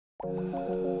Hello,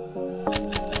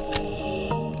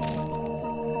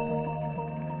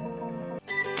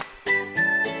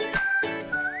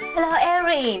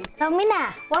 Erin. Hello,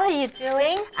 Mina. What are you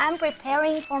doing? I'm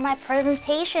preparing for my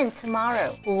presentation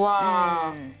tomorrow.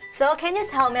 Wow. So, can you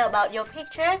tell me about your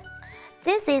picture?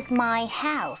 This is my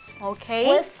house. Okay.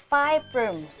 With 5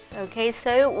 rooms. Okay,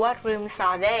 so what rooms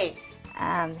are they?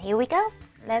 Here we go.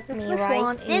 Let me first write.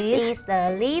 one This is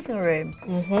the living room.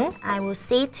 Mm-hmm. I will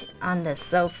sit on the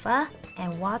sofa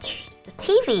and watch the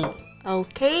TV.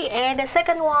 Okay, and the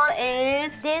second one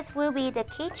is? This will be the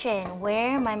kitchen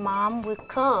where my mom will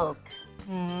cook.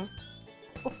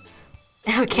 Oops.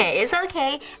 Okay, it's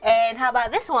okay. And how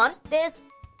about this one? This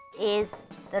is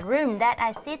the room that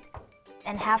I sit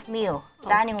and have meal.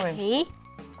 Dining room. Okay.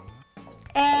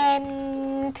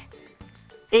 And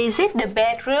is it the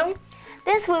bedroom?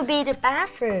 This will be the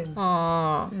bathroom.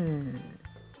 Oh.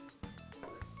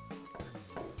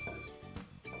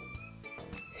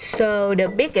 So the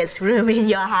biggest room in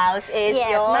your house is Yes,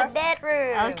 your... my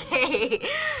bedroom. Okay.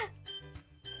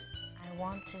 I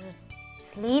want to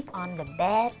sleep on the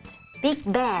bed. Big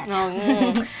bed.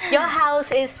 Your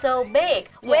house is so big.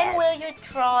 When Yes. will you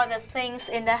draw the things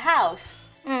in the house?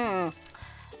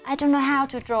 I don't know how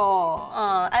to draw.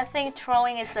 I think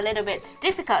drawing is a little bit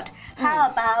difficult.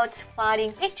 How about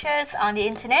finding pictures on the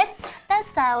internet? That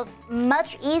sounds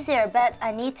much easier, but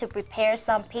I need to prepare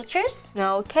some pictures.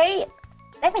 Okay,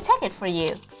 let me take it for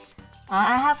you.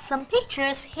 I have some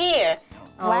pictures here.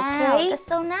 Wow, Okay. that's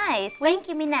so nice. Thank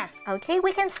you, Mina. Okay,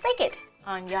 we can stick it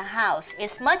on your house.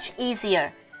 It's much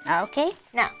easier. Okay.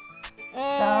 Now,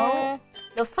 So,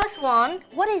 the first one,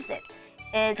 what is it?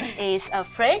 it is a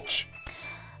fridge.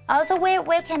 Also,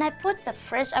 where can I put the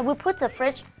fridge? I will put the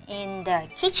fridge in the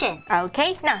kitchen.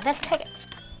 Okay, now let's take it.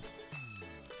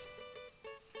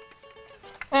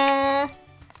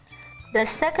 The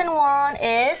second one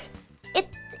is, It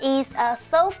is a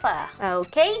sofa.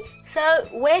 okay, so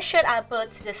where should I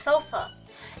put the sofa?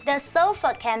 The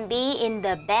sofa can be in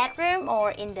the bedroom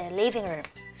or in the living room.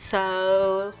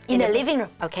 So, In the living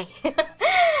room. Okay.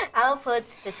 I'll put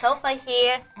the sofa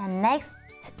here. And next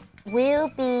will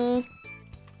be,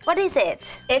 what is it?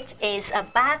 It is a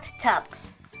bathtub.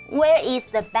 Where is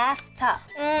the bathtub?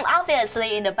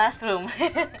 Obviously in the bathroom.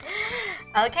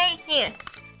 Okay, here.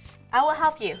 I will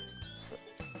help you.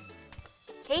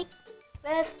 Okay,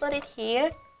 let's put it here.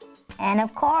 And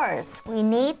of course, we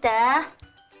need the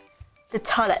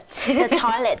toilet. the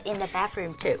toilet in the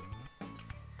bathroom too.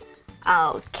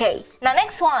 Okay, now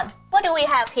next one. What do we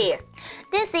have here?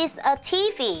 This is a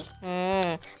TV.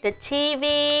 The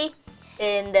TV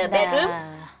in the bedroom.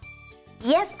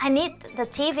 Yes, I need the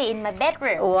TV in my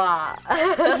bedroom. Wow.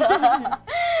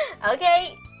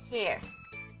 Okay, here.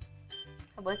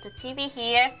 How about the TV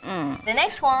here? The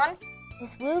next one.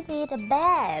 This will be the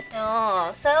bed.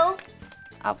 Oh, so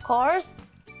Of course,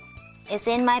 it's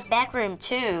in my bedroom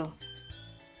too.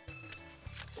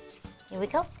 Here we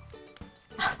go.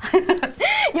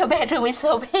 your bedroom is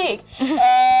so big.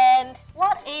 And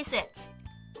what is it?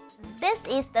 This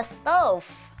is the stove.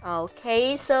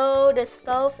 Okay, so the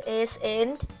stove is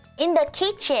in In the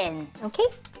kitchen. Okay.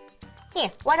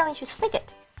 Here, why don't you stick it?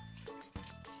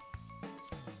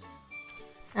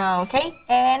 Okay,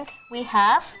 and we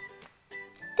have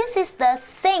This is the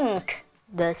sink.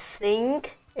 the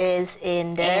sink is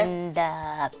in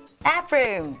the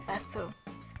bathroom. bathroom.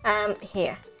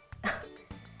 Here.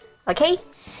 Okay.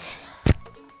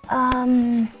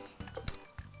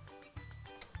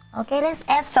 Okay, let's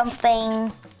add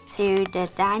something to the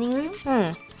dining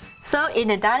room. So in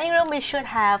the dining room, we should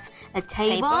have a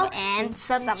table and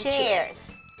some some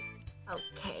chairs.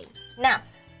 Okay. Now,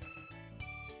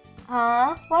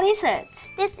 what is it?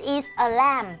 This is a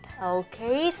lamp.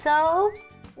 Okay, so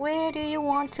where do you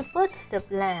want to put the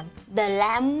lamp? The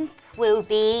lamp will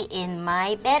be in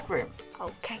my bedroom.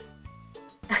 Okay.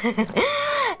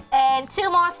 And two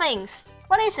more things.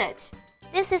 What is it?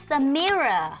 This is the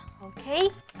mirror. Okay,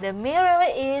 the mirror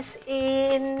is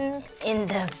in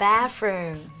the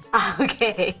bathroom.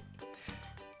 Okay.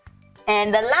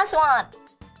 And the last one.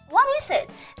 What is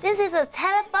it? This is a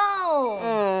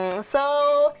telephone.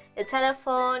 So the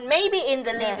telephone maybe in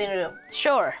the living room.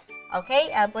 Sure.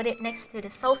 Okay, I'll put it next to the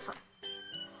sofa.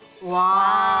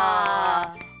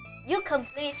 Wow. You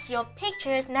complete your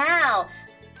pictures now.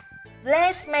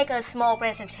 Let's make a small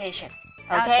presentation.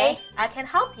 Okay? I can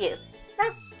help you. Now,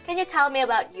 can you tell me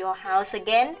about your house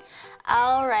again?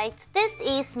 All right. This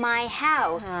is my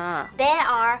house. There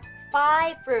are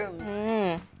 5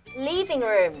 rooms. Living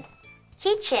room,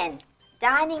 kitchen,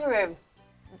 dining room,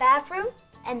 bathroom,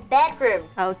 and bedroom.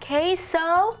 Okay,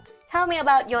 so tell me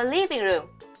about your living room.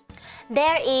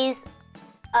 There is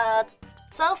a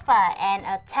sofa and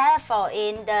a table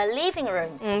in the living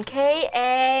room. Okay,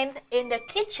 and in the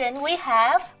kitchen we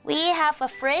have a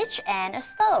fridge and a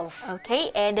stove.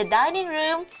 Okay, and the dining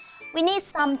room we need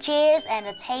some chairs and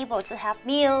a table to have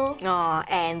meal. Oh,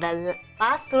 and the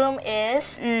bathroom is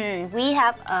we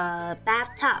have a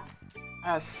bathtub,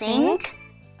 a sink,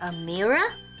 a mirror,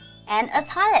 and a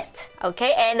toilet.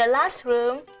 Okay, and the last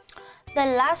room? The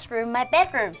last room, my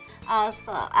bedroom.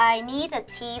 Also, I need a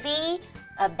TV,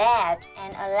 a bed,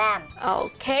 and a lamp.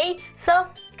 Okay, so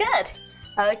good.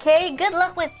 Okay, good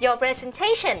luck with your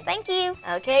presentation. Thank you.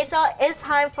 Okay, so it's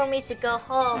time for me to go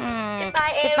home.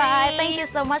 Goodbye, Erin. Goodbye. Thank you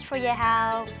so much for your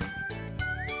help.